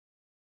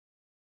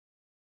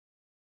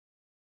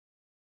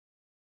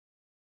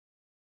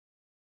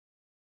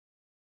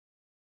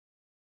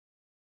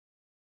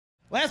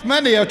Last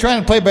Monday, I was trying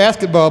to play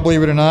basketball,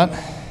 believe it or not.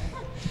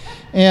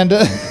 And,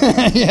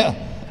 yeah,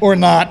 or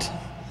not.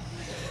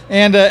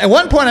 And at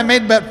one point, I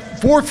made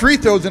about 4 free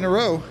throws in a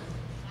row.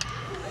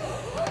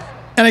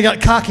 And I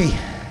got cocky.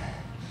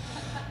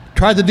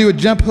 Tried to do a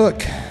jump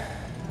hook.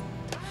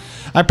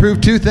 I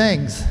proved 2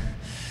 things.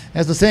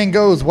 As the saying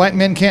goes, white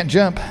men can't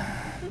jump.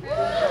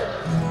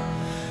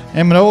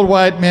 And when old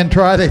white men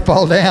try, they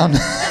fall down.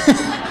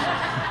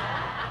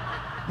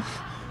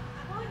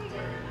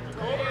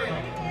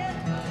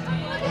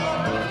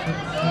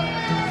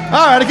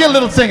 All right, I get a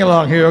little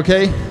sing-along here,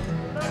 okay?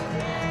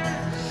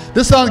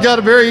 This song's got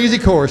a very easy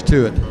chorus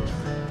to it.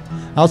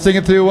 I'll sing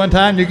it through one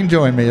time. You can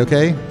join me,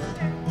 okay?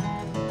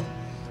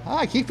 Oh,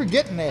 I keep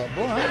forgetting that.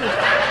 Boy,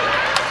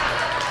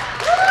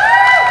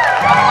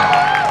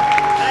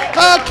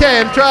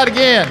 okay, let's try it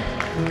again.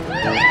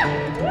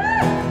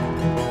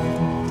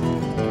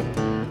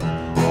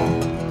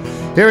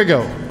 Here we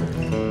go.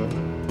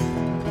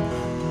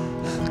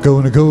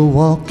 Gonna go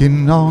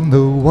walking on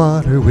the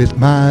water with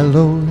my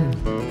Lord.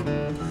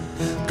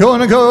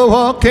 Gonna go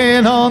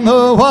walking on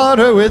the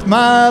water with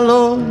my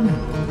Lord.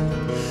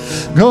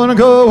 Gonna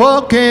go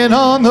walking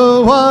on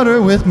the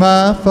water with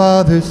my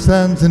father's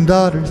sons and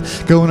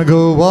daughters. Gonna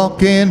go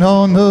walking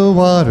on the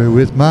water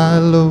with my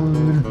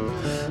Lord.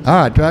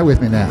 All right, try it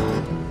with me now.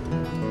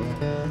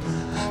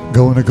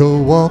 Gonna go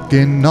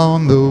walking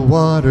on the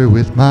water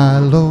with my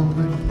Lord.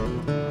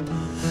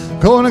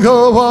 Gonna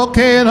go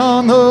walking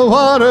on the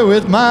water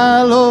with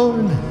my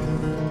Lord.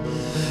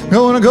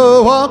 Gonna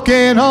go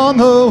walking on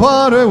the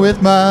water with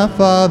my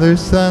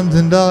father's sons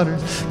and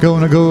daughters.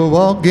 Gonna go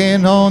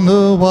walking on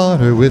the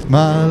water with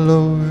my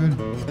Lord.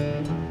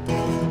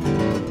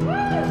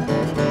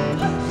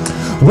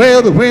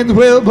 Well, the winds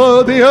will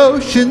blow, the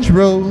oceans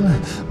roll.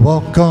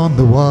 Walk on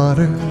the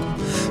water.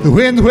 The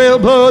winds will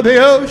blow, the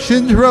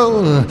oceans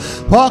roll.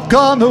 Walk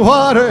on the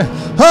water.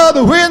 Oh,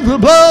 the winds will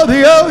blow,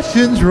 the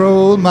oceans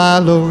roll. My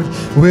Lord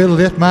will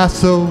lift my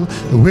soul.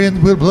 The winds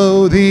will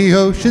blow, the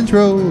oceans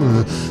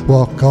roll.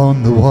 Walk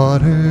on the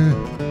water.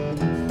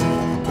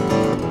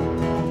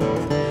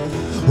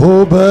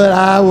 Oh, but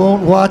I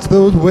won't watch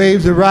those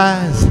waves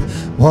arise.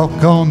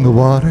 Walk on the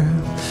water.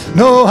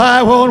 No,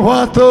 I won't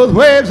watch those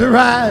waves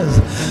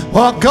arise.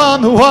 Walk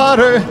on the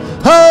water.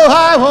 Oh,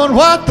 I won't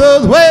watch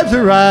those waves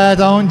arise.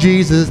 On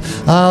Jesus,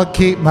 I'll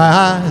keep my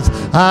eyes.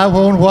 I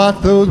won't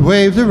watch those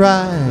waves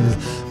arise.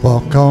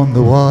 Walk on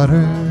the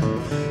water.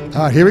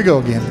 All right, here we go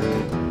again.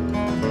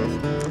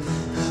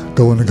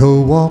 Gonna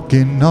go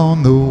walking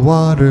on the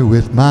water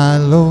with my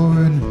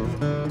Lord.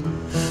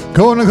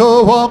 Gonna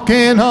go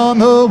walking on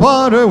the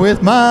water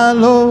with my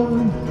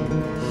Lord.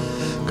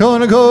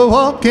 Gonna go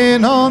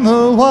walking on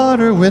the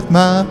water with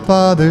my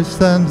father's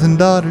sons and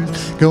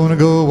daughters. Gonna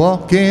go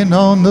walking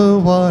on the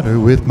water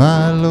with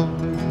my Lord.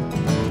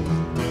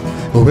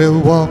 We'll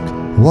walk,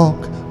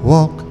 walk,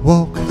 walk,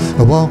 walk,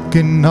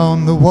 walking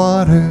on the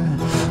water.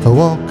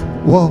 Walk,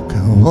 walk,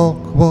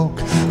 walk,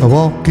 walk,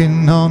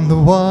 walking on the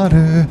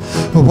water.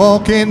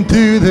 Walking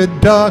through the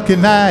dark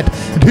night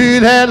to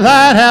that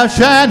lighthouse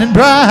shining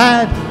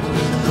bright.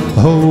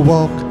 Oh,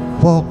 walk,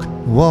 walk,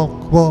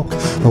 walk, walk,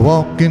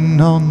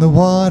 walking on the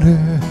water.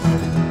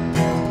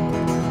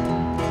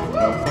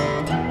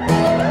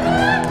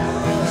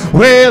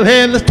 Well,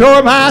 in the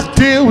storm I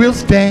still will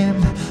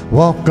stand.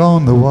 Walk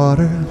on the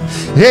water.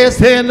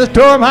 Yes, in the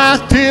storm I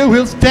still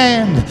will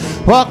stand.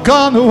 Walk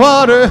on the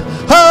water.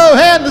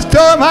 Oh, in the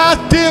storm I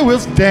still will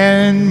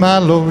stand. My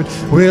Lord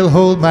will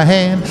hold my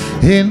hand.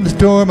 In the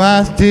storm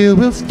I still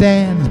will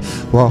stand.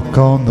 Walk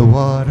on the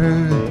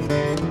water.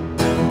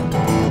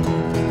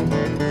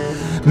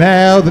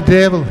 Now the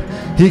devil,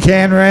 he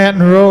can rant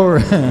and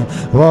roar.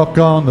 Walk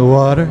on the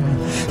water.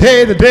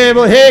 Hey, the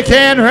devil, he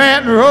can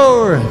rant and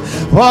roar.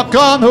 Walk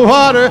on the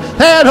water.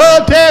 That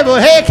old devil,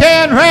 he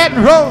can rant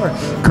and roar.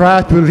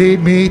 Christ will lead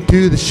me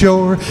to the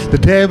shore. The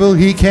devil,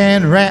 he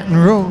can rant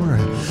and roar.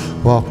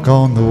 Walk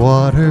on the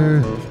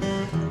water.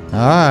 All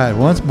right,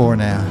 once more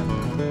now.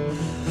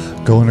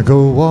 Gonna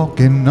go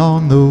walking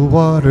on the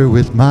water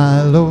with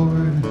my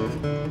Lord.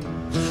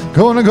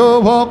 Gonna go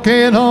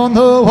walking on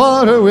the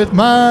water with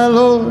my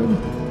Lord.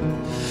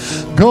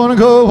 Gonna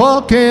go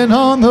walking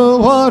on the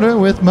water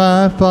with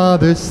my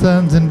father's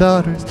sons and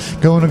daughters.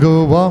 Gonna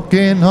go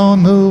walking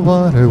on the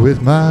water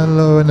with my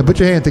Lord. Now put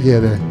your hands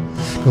together.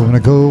 Gonna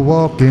go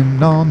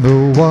walking on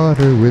the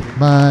water with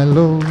my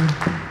Lord.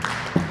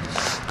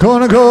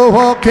 Gonna go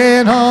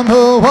walking on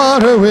the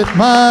water with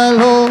my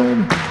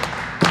Lord.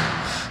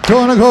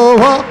 Gonna go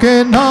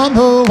walking on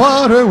the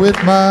water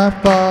with my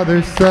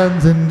father's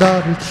sons and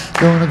daughters.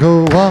 Gonna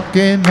go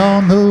walking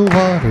on the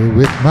water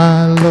with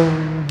my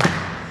Lord.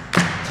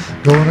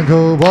 Gonna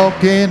go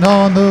walking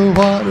on the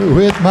water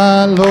with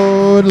my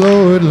Lord,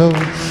 Lord,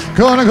 Lord.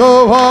 Gonna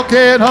go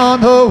walking on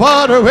the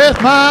water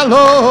with my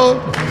Lord.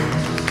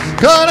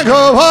 Gonna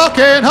go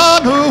walking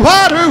on the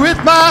water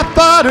with my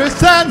father's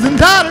sons and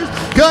daughters.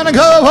 Gonna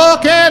go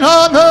walking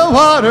on the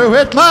water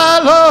with my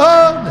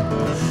Lord.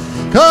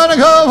 Gonna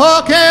go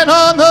walking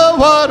on the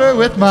water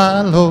with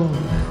my Lord.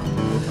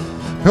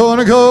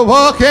 Gonna go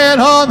walking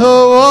on the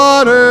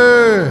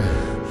water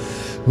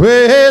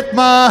with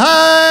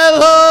my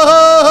Lord.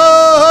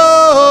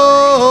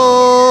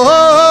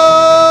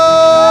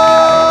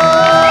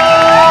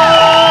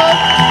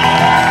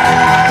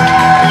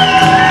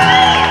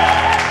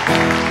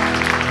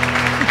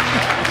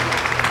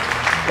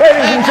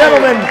 Ladies and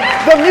gentlemen,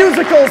 the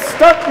musical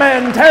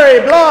stuntman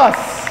Terry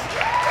Bloss.